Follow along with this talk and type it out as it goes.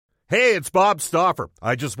Hey, it's Bob Stauffer.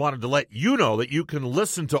 I just wanted to let you know that you can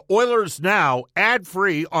listen to Oilers Now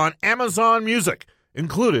ad-free on Amazon Music,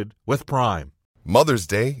 included with Prime. Mother's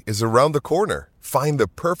Day is around the corner. Find the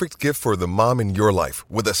perfect gift for the mom in your life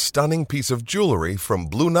with a stunning piece of jewelry from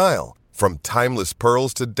Blue Nile. From timeless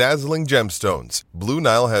pearls to dazzling gemstones, Blue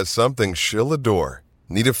Nile has something she'll adore.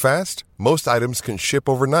 Need it fast? Most items can ship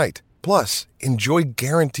overnight. Plus, enjoy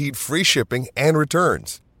guaranteed free shipping and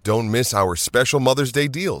returns. Don't miss our special Mother's Day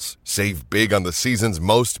deals. Save big on the season's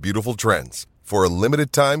most beautiful trends. For a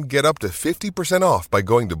limited time, get up to 50% off by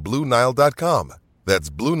going to BlueNile.com. That's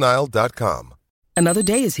BlueNile.com. Another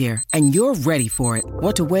day is here, and you're ready for it.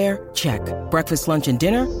 What to wear? Check. Breakfast, lunch, and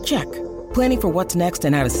dinner? Check. Planning for what's next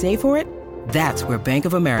and how to save for it? That's where Bank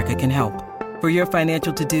of America can help. For your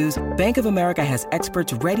financial to-dos, Bank of America has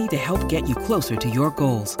experts ready to help get you closer to your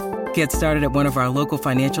goals. Get started at one of our local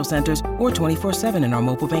financial centers or 24/7 in our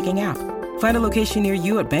mobile banking app. Find a location near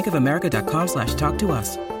you at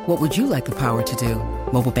bankofamerica.com/talktous. What would you like the power to do?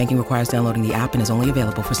 Mobile banking requires downloading the app and is only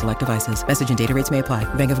available for select devices. Message and data rates may apply.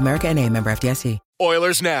 Bank of America N.A., member FDIC.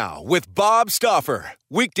 Oilers Now with Bob Stauffer.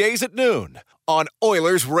 Weekdays at noon on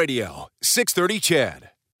Oilers Radio, 630 CHED.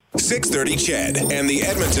 630 CHED and the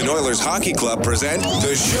Edmonton Oilers Hockey Club present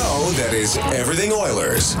the show that is everything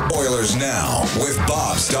Oilers. Oilers Now with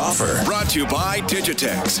Bob Stauffer. Brought to you by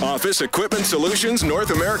Digitex. Office Equipment Solutions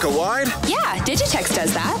North America wide? Yeah, Digitex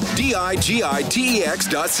does that. digitex.ca.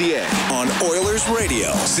 On Oilers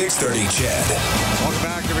Radio, 630 CHED. Welcome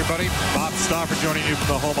back, everybody. Bob Stauffer joining you from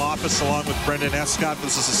the home office along with Brendan Escott.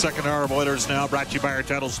 This is the second hour of Oilers Now, brought to you by our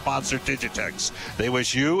title sponsor, Digitex. They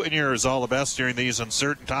wish you and yours all the best during these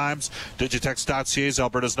uncertain times. Digitex.ca is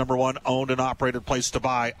Alberta's #1 owned and operated place to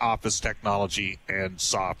buy office technology and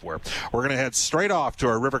software. We're going to head straight off to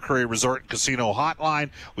our River Cree Resort and Casino hotline.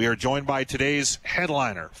 We are joined by today's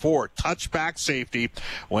headliner for Touchback Safety.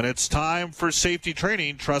 When it's time for safety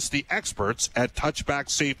training, trust the experts at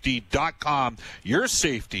touchbacksafety.com. Your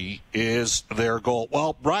safety is their goal.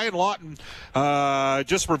 Well, Brian Lawton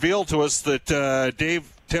just revealed to us that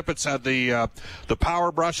Dave Tippett's had the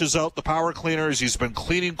power brushes out, the power cleaners. He's been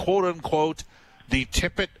cleaning, quote-unquote, the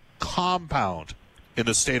Tippett compound in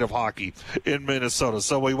the state of hockey in Minnesota.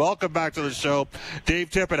 So we welcome back to the show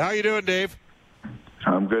Dave Tippett. How you doing, Dave?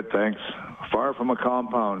 I'm good, thanks. Far from a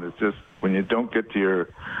compound. It's just when you don't get to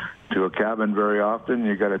a cabin very often,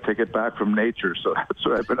 you got to take it back from nature. So that's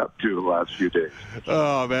what I've been up to the last few days.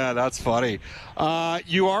 Oh, man, that's funny.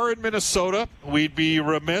 You are in Minnesota. We'd be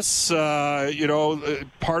remiss,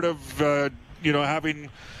 part of, having...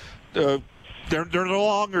 They're no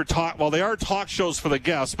longer talk. Well, they are talk shows for the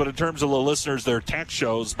guests, but in terms of the listeners, they're tech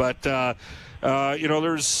shows. But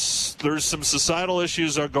there's some societal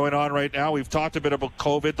issues are going on right now. We've talked a bit about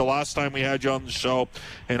COVID the last time we had you on the show,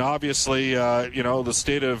 and obviously, the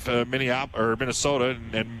state of Minnesota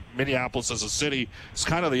and Minneapolis as a city is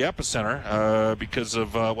kind of the epicenter because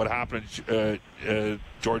of what happened in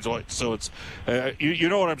George Floyd. So it's you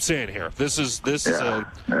know what I'm saying here. This has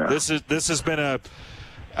been a.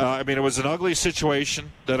 It was an ugly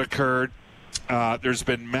situation that occurred. There's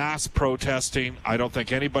been mass protesting. I don't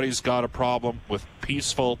think anybody's got a problem with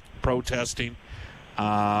peaceful protesting.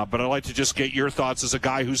 But I'd like to just get your thoughts as a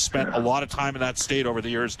guy who's spent a lot of time in that state over the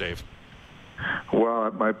years, Dave.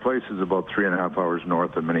 Well, my place is about 3.5 hours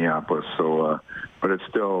north of Minneapolis. So, but it's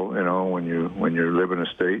still, when you live in a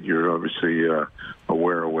state, you're obviously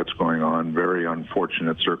aware of what's going on. Very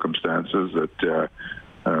unfortunate circumstances that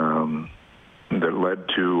led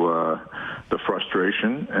to the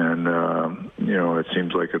frustration, and it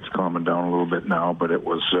seems like it's calming down a little bit now. But it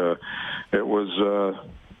was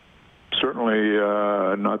certainly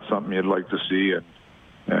not something you'd like to see,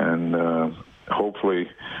 and hopefully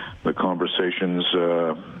the conversations,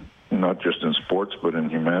 not just in sports but in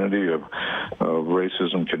humanity, of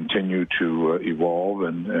racism continue to evolve,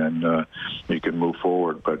 and you can move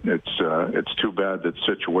forward. But it's too bad that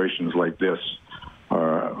situations like this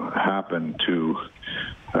happen to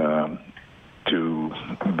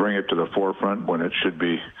bring it to the forefront when it should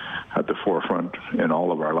be at the forefront in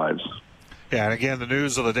all of our lives. Yeah, and again, the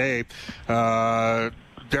news of the day,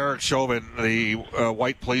 Derek Chauvin, the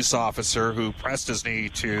white police officer who pressed his knee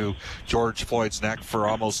to George Floyd's neck for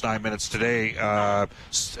almost 9 minutes today,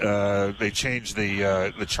 they changed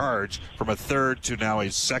the charge from a third to now a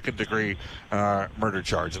second-degree murder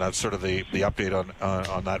charge, and that's sort of the update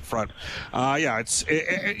on that front.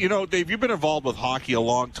 Dave, you've been involved with hockey a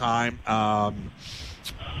long time.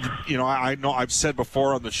 I know I've said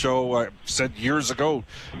before on the show, I said years ago,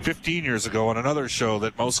 15 years ago on another show,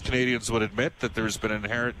 that most Canadians would admit that there's been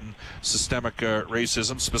inherent and systemic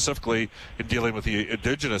racism, specifically in dealing with the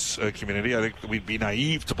Indigenous community. I think we'd be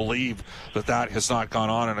naive to believe that has not gone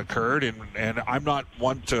on and occurred. And I'm not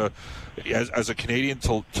one to, as a Canadian,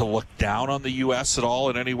 to look down on the U.S. at all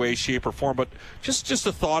in any way, shape, or form. But just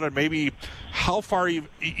a thought on maybe how far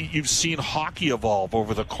you've seen hockey evolve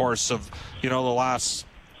over the course of the last.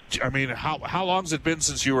 I mean, how long has it been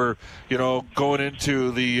since you were, going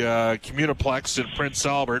into the Communiplex in Prince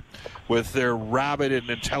Albert with their rabid and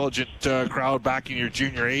intelligent crowd back in your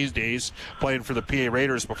junior A's days, playing for the PA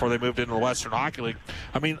Raiders before they moved into the Western Hockey League?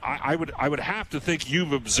 I mean, I would have to think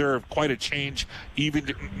you've observed quite a change,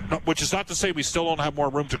 which is not to say we still don't have more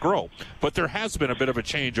room to grow, but there has been a bit of a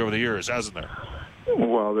change over the years, hasn't there?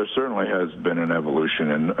 Well, there certainly has been an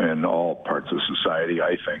evolution in all parts of society,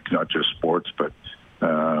 I think, not just sports, but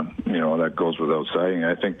that goes without saying.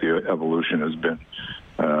 I think the evolution has been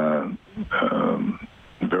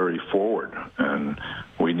very forward, and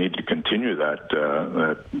we need to continue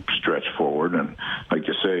that stretch forward. And like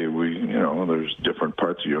you say, there's different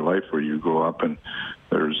parts of your life where you grow up, and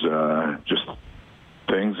there's just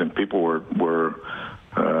things, and people were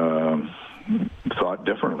thought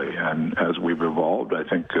differently. And as we've evolved, I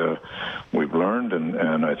think we've learned,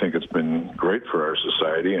 and I think it's been great for our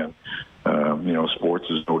society. And sports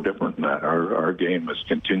is no different than that. Our game has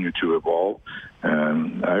continued to evolve,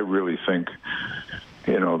 and I really think,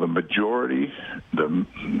 the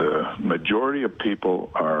majority of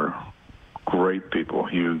people are great people.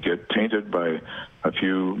 You get tainted by a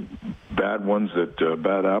few bad ones,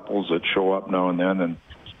 bad apples that show up now and then and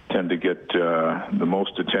tend to get the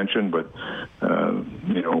most attention. But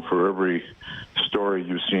for every story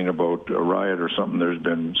you've seen about a riot or something, there's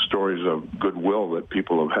been stories of goodwill that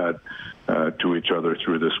people have had to each other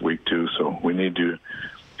through this week too. So we need to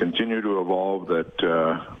continue to evolve, that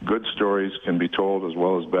good stories can be told as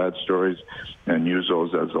well as bad stories, and use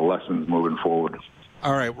those as the lessons moving forward.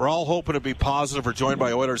 All right, we're all hoping to be positive. We're joined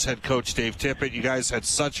by Oilers head coach Dave Tippett. You guys had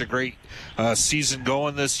such a great season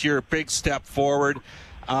going this year, big step forward.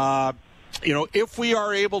 If we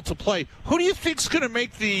are able to play, who do you think's going to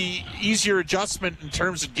make the easier adjustment in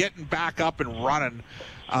terms of getting back up and running?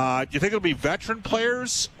 Do you think it'll be veteran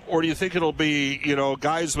players, or do you think it'll be,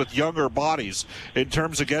 guys with younger bodies in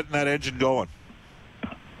terms of getting that engine going?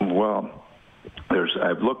 Well,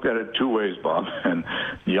 I've looked at it two ways, Bob. And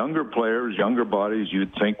younger players, younger bodies,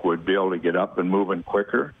 you'd think would be able to get up and moving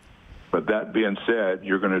quicker. But that being said,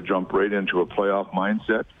 you're going to jump right into a playoff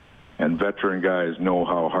mindset. And veteran guys know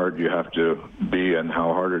how hard you have to be and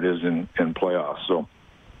how hard it is in playoffs. So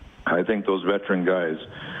I think those veteran guys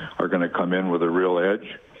are going to come in with a real edge.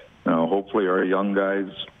 Now, hopefully our young guys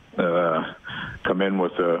come in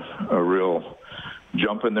with a real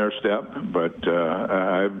jump in their step. But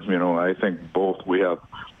I think we have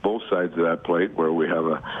both sides of that plate, where we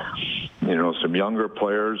have some younger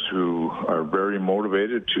players who are very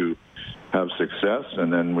motivated to have success,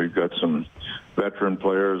 and then we've got some veteran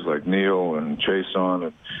players like Neil and Chason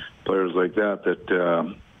and players like that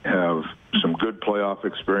have some good playoff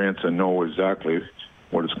experience and know exactly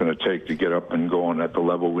what it's going to take to get up and going at the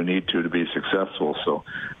level we need to be successful. So,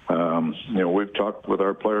 we've talked with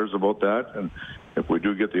our players about that, and if we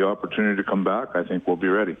do get the opportunity to come back, I think we'll be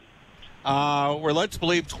ready. We're led to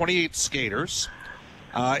believe 28 skaters.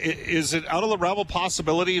 Is it out of the realm of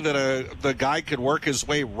possibility that the guy could work his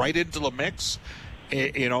way right into the mix?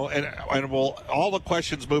 And all the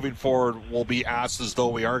questions moving forward will be asked as though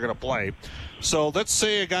we are going to play. So let's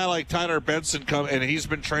say a guy like Tyler Benson comes, and he's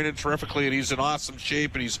been training terrifically, and he's in awesome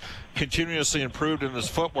shape, and he's continuously improved in his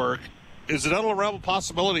footwork. Is it out of the realm of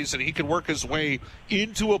possibilities that he could work his way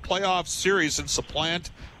into a playoff series and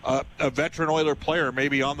supplant a veteran Oiler player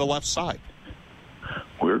maybe on the left side?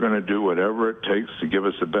 We're going to do whatever it takes to give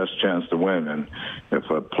us the best chance to win. And if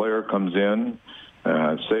a player comes in,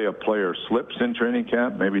 say a player slips in training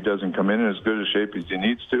camp, maybe doesn't come in as good a shape as he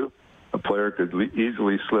needs to, a player could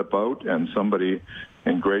easily slip out, and somebody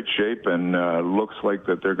in great shape and looks like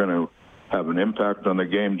that they're going to have an impact on the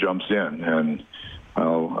game jumps in. And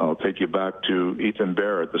I'll take you back to Ethan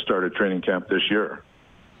Bear at the start of training camp this year.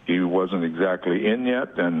 He wasn't exactly in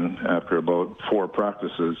yet, and after about 4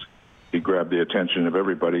 practices, he grabbed the attention of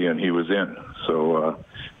everybody, and he was in. So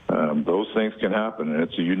those things can happen, and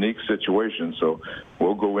it's a unique situation. So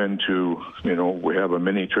we'll go into, we have a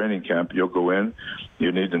mini training camp. You'll go in.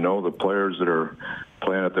 You need to know the players that are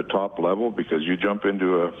playing at the top level, because you jump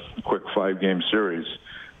into a quick 5-game series,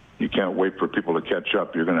 you can't wait for people to catch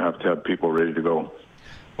up. You're going to have people ready to go.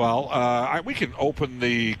 Well, we can open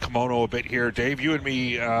the kimono a bit here, Dave. You and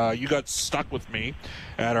me, you got stuck with me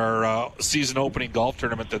at our season opening golf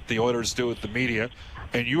tournament that the Oilers do with the media,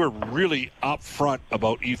 and you were really upfront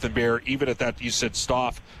about Ethan Bear. Even at that, you said,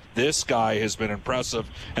 Stoff, this guy has been impressive.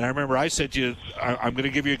 And I remember I said to you, I'm going to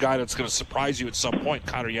give you a guy that's going to surprise you at some point,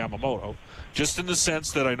 Connor Yamamoto, just in the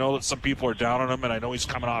sense that I know that some people are down on him, and I know he's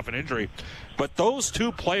coming off an injury. But those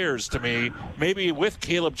two players, to me, maybe with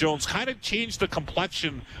Caleb Jones, kind of changed the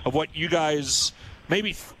complexion of what you guys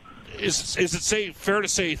maybe, is it fair to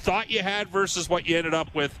say, thought you had versus what you ended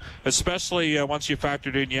up with, especially once you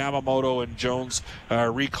factored in Yamamoto and Jones'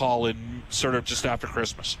 recall in sort of just after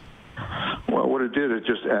Christmas? Well, what it did, it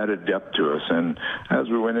just added depth to us. And as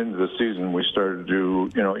we went into the season, we started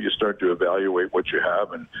to, you start to evaluate what you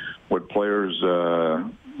have and what players,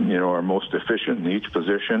 are most efficient in each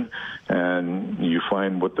position. And you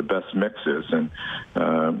find what the best mix is. And,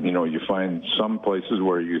 you find some places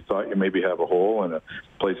where you thought you maybe have a hole, and a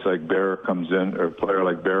place like Bear comes in, or a player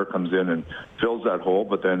like Bear comes in and fills that hole.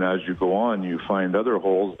 But then as you go on, you find other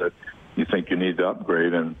holes that you think you need to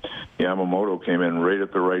upgrade, and Yamamoto came in right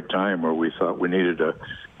at the right time where we thought we needed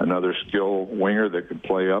another skill winger that could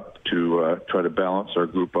play up to try to balance our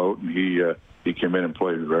group out, and he came in and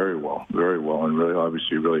played very well, and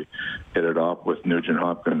really hit it off with Nugent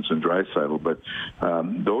Hopkins and Draisaitl. But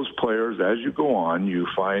those players, as you go on, you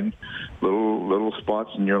find little spots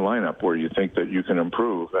in your lineup where you think that you can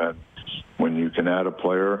improve, and when you can add a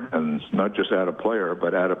player, and not just add a player,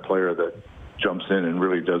 but add a player that jumps in and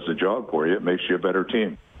really does the job for you, it makes you a better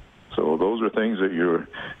team. So those are things that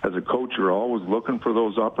as a coach, you're always looking for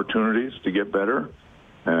those opportunities to get better.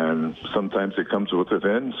 And sometimes it comes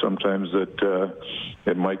within, sometimes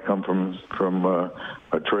it might come from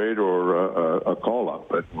a trade or a call-up.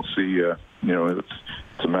 But we'll see,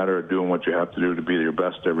 it's a matter of doing what you have to do to be your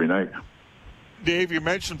best every night. Dave, you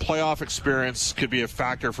mentioned playoff experience could be a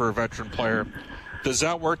factor for a veteran player. Does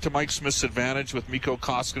that work to Mike Smith's advantage with Mikko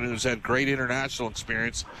Koskinen, who's had great international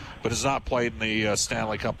experience but has not played in the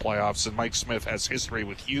Stanley Cup playoffs? And Mike Smith has history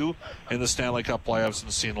with you in the Stanley Cup playoffs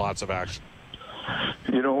and seen lots of action.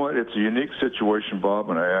 You know what? It's a unique situation,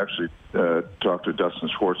 Bob, and I actually talked to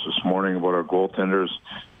Dustin Schwartz this morning about our goaltenders,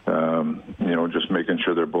 just making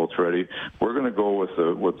sure they're both ready. We're going to go with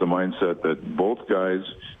the mindset that both guys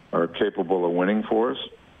are capable of winning for us.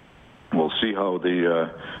 We'll see how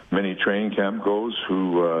the mini training camp goes,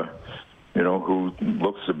 who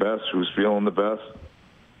looks the best, who's feeling the best,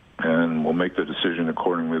 and we'll make the decision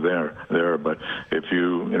accordingly there. But if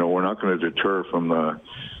we're not going to deter from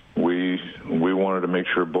we wanted to make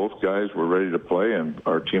sure both guys were ready to play, and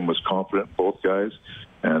our team was confident in both guys,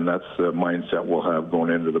 and that's the mindset we'll have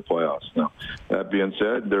going into the playoffs. Now, that being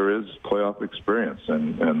said, there is playoff experience,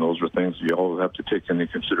 and those are things you always have to take into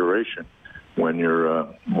consideration when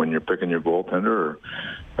you're picking your goaltender,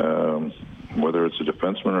 or whether it's a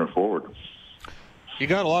defenseman or a forward. You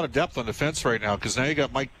got a lot of depth on defense right now, because now you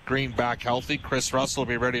got Mike Green back healthy. Chris Russell will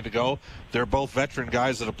be ready to go. They're both veteran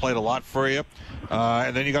guys that have played a lot for you.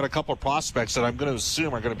 And then you got a couple of prospects that I'm going to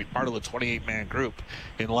assume are going to be part of the 28-man group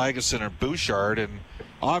in Lagesson and Bouchard. And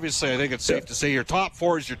obviously I think it's safe to say your top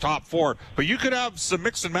four is your top four. But you could have some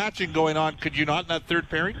mix and matching going on, could you not, in that third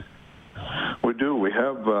pairing? We do. We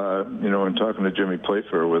have, in talking to Jimmy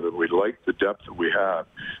Playfair with it, we like the depth that we have.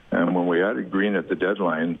 And when we added Green at the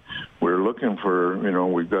deadline, we're looking for,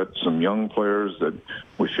 we've got some young players that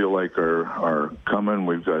we feel like are coming.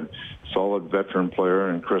 We've got solid veteran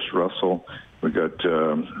player in Chris Russell. We've got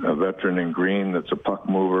a veteran in Green that's a puck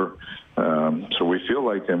mover. So we feel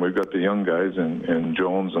like, and we've got the young guys in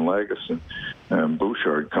Jones and Lagesson and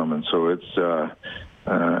Bouchard coming. So it's...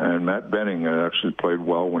 and Matt Benning actually played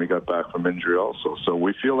well when he got back from injury also. So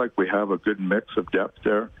we feel like we have a good mix of depth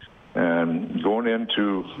there. And going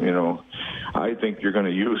into, I think you're going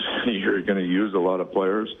to use a lot of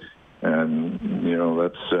players. And,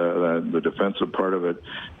 that's the defensive part of it.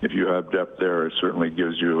 If you have depth there, it certainly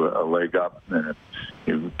gives you a leg up. And if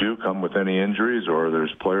you do come with any injuries, or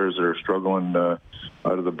there's players that are struggling out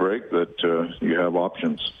of the break, that you have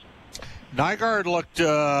options. Nygaard looked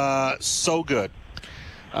so good.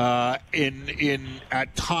 In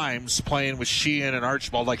at times playing with Sheehan and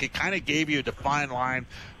Archibald, like it kind of gave you a defined line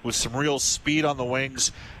with some real speed on the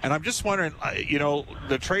wings. And I'm just wondering,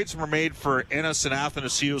 the trades were made for Ennis and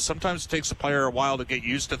Athanasiou. Sometimes it takes a player a while to get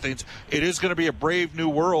used to things. It is going to be a brave new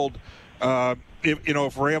world,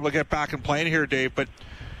 if we're able to get back and playing here, Dave. But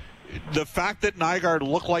the fact that Nygaard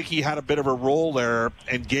looked like he had a bit of a role there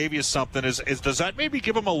and gave you something, does that maybe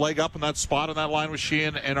give him a leg up in that spot on that line with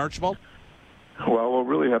Sheehan and Archibald? Well, we'll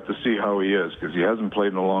really have to see how he is because he hasn't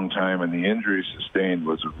played in a long time, and the injury sustained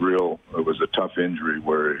was a tough injury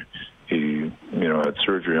where he, had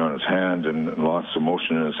surgery on his hand and lost some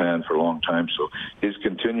motion in his hand for a long time. So he's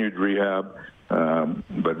continued rehab,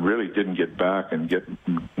 but really didn't get back and didn't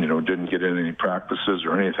get in any practices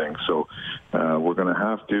or anything. So we're going to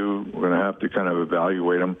have to kind of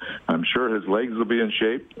evaluate him. I'm sure his legs will be in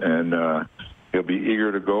shape and he'll be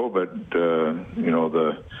eager to go, but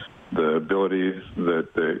the ability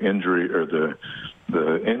that the injury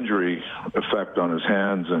effect on his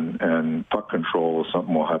hands and puck control is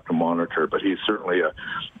something we'll have to monitor. But he's certainly a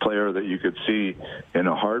player that you could see in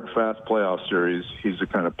a hard, fast playoff series. He's the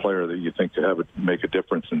kind of player that you think could make a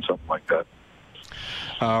difference in something like that.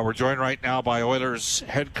 We're joined right now by Oilers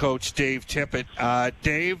head coach Dave Tippett.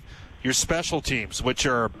 Dave, your special teams, which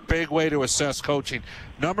are a big way to assess coaching.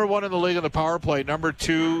 Number 1 in the league on the power play, number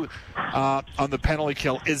 2 on the penalty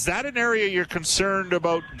kill. Is that an area you're concerned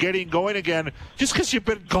about getting going again just because you've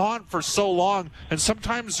been gone for so long and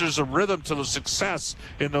sometimes there's a rhythm to the success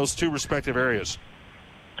in those two respective areas?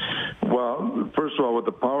 Well, first of all, with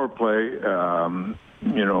the power play,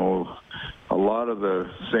 a lot of the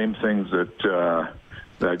same things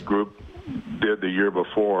that group did the year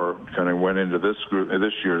before kind of went into this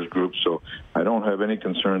year's group, so I don't have any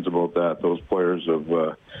concerns about that. Those players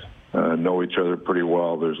know each other pretty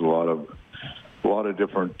well. There's a lot of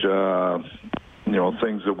different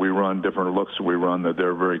things that we run, different looks that we run that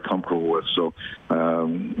they're very comfortable with. So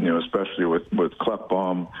especially with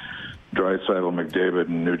Klefbom, Draisaitl, McDavid,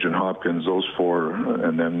 and Nugent Hopkins, those 4,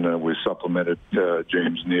 and then we supplemented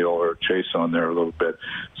James Neal or Chase on there a little bit.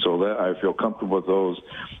 So that I feel comfortable with those.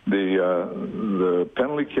 The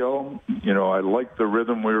penalty kill, I like the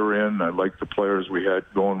rhythm we were in. I like the players we had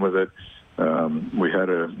going with it. We had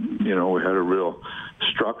a real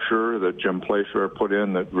structure that Jim Playfair put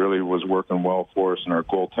in that really was working well for us, and our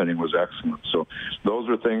goaltending was excellent. So those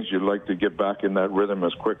are things you'd like to get back in that rhythm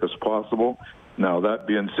as quick as possible. Now, that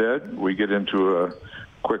being said, we get into a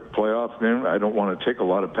quick playoff game. I don't want to take a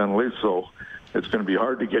lot of penalties, so it's going to be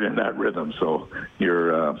hard to get in that rhythm. So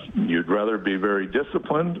you'd rather be very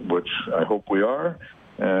disciplined, which I hope we are.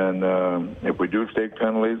 And if we do take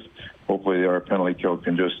penalties, hopefully our penalty kill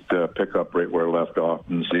can just pick up right where it left off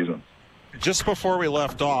in the season. Just before we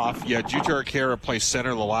left off, Jujhar Khaira played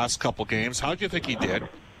center the last couple games. How do you think he did?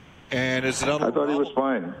 And is it out of I thought he was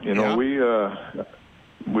fine.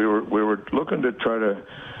 We were looking to try to.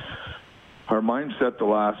 Our mindset the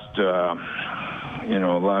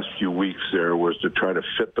last few weeks there was to try to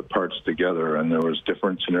fit the parts together, and there was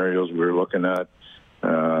different scenarios we were looking at.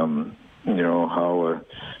 How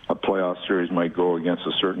a playoff series might go against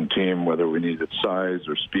a certain team, whether we needed size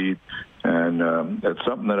or speed, and it's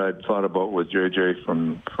something that I'd thought about with JJ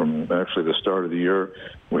from actually the start of the year.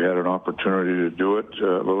 We had an opportunity to do it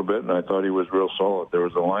a little bit, and I thought he was real solid. There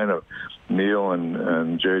was a line of Neal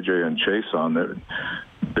and JJ and Chase on there.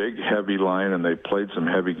 Big, heavy line, and they played some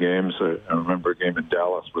heavy games. I remember a game in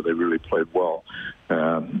Dallas where they really played well,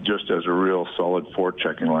 just as a real solid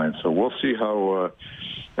forechecking line. So we'll see how.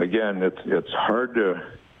 Again, it's hard to.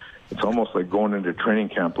 It's almost like going into training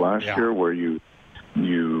camp last year, where you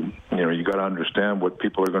got to understand what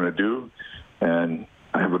people are going to do, and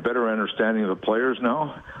I have a better understanding of the players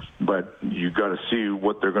now, but you got to see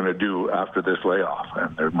what they're going to do after this layoff.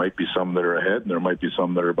 And there might be some that are ahead, and there might be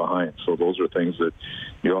some that are behind. So those are things that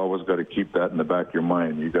you always got to keep that in the back of your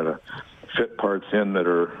mind. You got to fit parts in that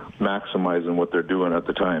are maximizing what they're doing at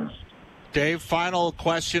the time. Dave, final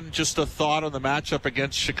question, just a thought on the matchup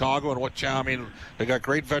against Chicago and they got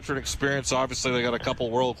great veteran experience. Obviously, they got a couple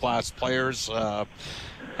world-class players.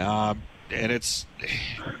 And it's,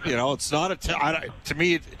 it's not to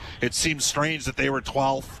me, it seems strange that they were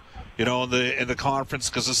 12th, in the conference,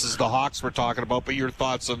 because this is the Hawks we're talking about. But your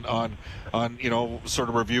thoughts on sort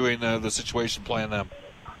of reviewing the situation, playing them.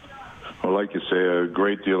 Well, like you say, a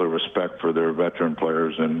great deal of respect for their veteran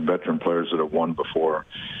players and veteran players that have won before,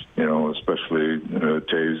 especially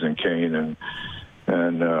Taves and Kane and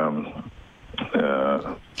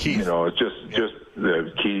Keith. It's just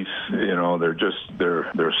Keith.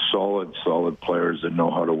 They're solid players that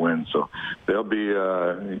know how to win. So they'll be.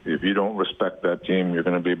 If you don't respect that team, you're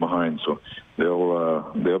going to be behind. So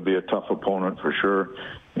they'll be a tough opponent for sure.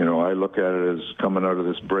 I look at it as coming out of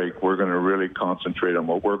this break, we're going to really concentrate on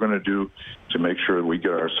what we're going to do to make sure we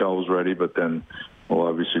get ourselves ready. But then we'll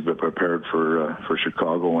obviously be prepared for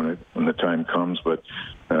Chicago when the time comes. But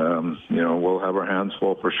we'll have our hands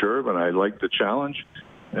full for sure. But I like the challenge.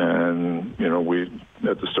 And we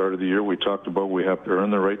at the start of the year we talked about we have to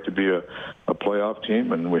earn the right to be a playoff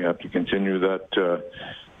team, and we have to continue that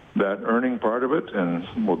that earning part of it,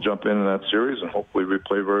 and we'll jump into that series and hopefully we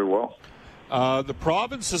play very well. The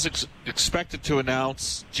province is expected to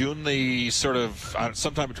announce June the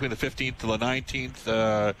sometime between the 15th to the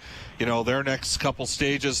 19th. Their next couple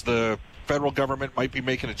stages. The federal government might be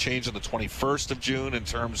making a change on the 21st of June in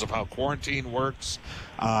terms of how quarantine works.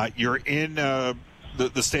 You're in the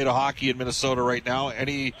state of hockey in Minnesota right now.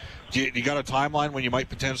 You got a timeline when you might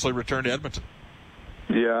potentially return to Edmonton?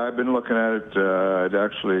 Yeah, I've been looking at it. I'd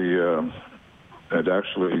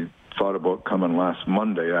actually thought about coming last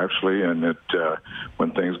Monday, actually, and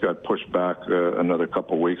when things got pushed back another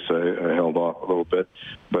couple of weeks, I held off a little bit.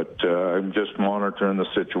 But I'm just monitoring the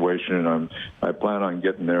situation, and I plan on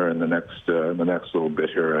getting there in the next little bit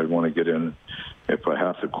here. I want to get in. If I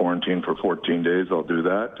have to quarantine for 14 days, I'll do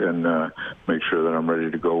that and make sure that I'm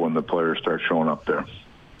ready to go when the players start showing up there.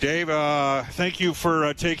 Dave, thank you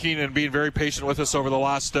for taking and being very patient with us over the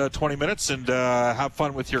last 20 minutes, and have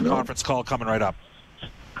fun with your conference call coming right up.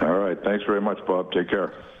 All right. Thanks very much, Bob. Take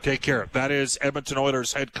care. Take care. That is Edmonton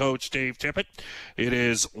Oilers head coach Dave Tippett. It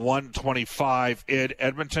is 1:25 in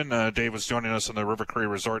Edmonton. Dave was joining us on the River Cree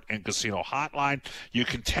Resort and Casino hotline. You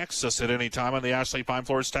can text us at any time on the Ashley Fine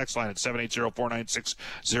Floors text line at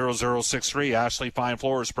 780-496-0063. Ashley Fine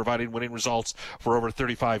Floors, providing winning results for over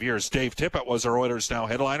 35 years. Dave Tippett was our Oilers Now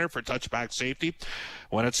headliner for Touchback Safety.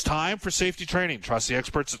 When it's time for safety training, trust the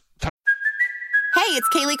experts. Hey, it's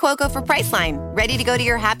Kaylee Cuoco for Priceline. Ready to go to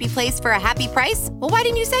your happy place for a happy price? Well, why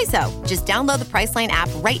didn't you say so? Just download the Priceline app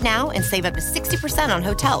right now and save up to 60% on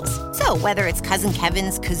hotels. So whether it's Cousin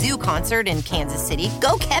Kevin's Kazoo Concert in Kansas City,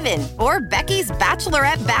 go Kevin, or Becky's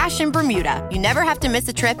Bachelorette Bash in Bermuda, you never have to miss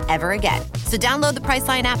a trip ever again. So download the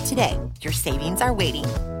Priceline app today. Your savings are waiting.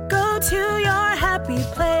 Go to your happy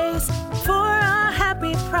place for a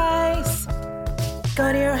happy price.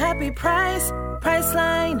 Go to your happy price,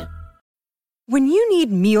 Priceline. When you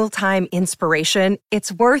need mealtime inspiration, it's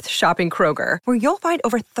worth shopping Kroger, where you'll find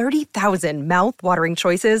over 30,000 mouth-watering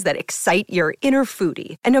choices that excite your inner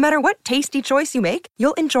foodie. And no matter what tasty choice you make,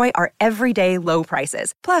 you'll enjoy our everyday low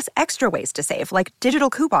prices, plus extra ways to save, like digital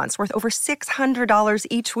coupons worth over $600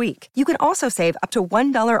 each week. You can also save up to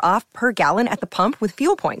 $1 off per gallon at the pump with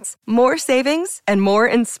fuel points. More savings and more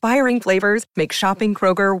inspiring flavors make shopping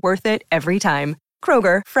Kroger worth it every time.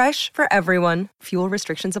 Kroger, fresh for everyone. Fuel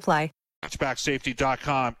restrictions apply.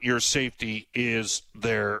 Touchbacksafety.com. Your safety is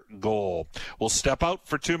their goal. We'll step out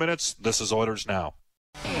for 2 minutes. This is Oilers Now.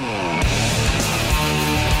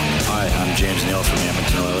 Hi, I'm James Neal from the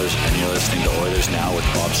Edmonton Oilers, and you're listening to Oilers Now with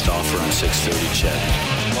Bob Stauffer on 630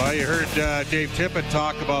 CHED. Well, you heard Dave Tippett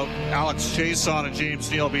talk about Alex Chiasson and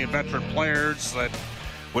James Neal being veteran players that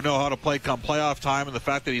would know how to play come playoff time, and the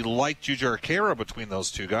fact that he liked Jujhar Khaira between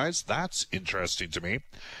those two guys, that's interesting to me.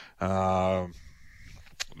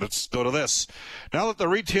 Let's go to this. Now that the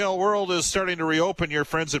retail world is starting to reopen, your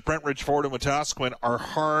friends at Brentridge Ford in Wetaskiwin are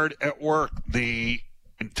hard at work. The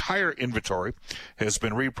entire inventory has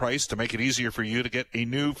been repriced to make it easier for you to get a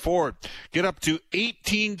new Ford. Get up to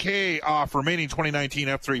 $18,000 off remaining 2019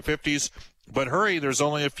 F-350s. But hurry, there's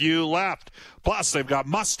only a few left. Plus, they've got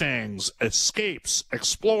Mustangs, Escapes,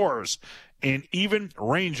 Explorers, and even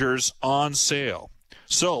Rangers on sale.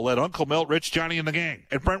 So let Uncle Milt, Rich, Johnny, and the gang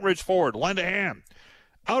at Brentridge Ford lend a hand.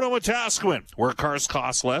 Out on Wetaskiwin, where cars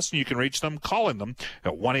cost less, and you can reach them calling them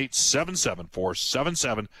at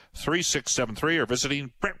 1-877-477-3673 or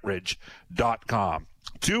visiting Brentridge.com.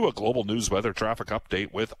 To a global news weather traffic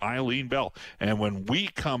update with Eileen Bell. And when we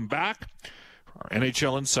come back, our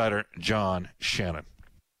NHL insider, John Shannon.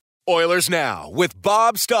 Oilers Now with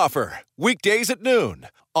Bob Stauffer. Weekdays at noon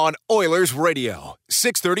on Oilers Radio,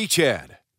 630 CHED.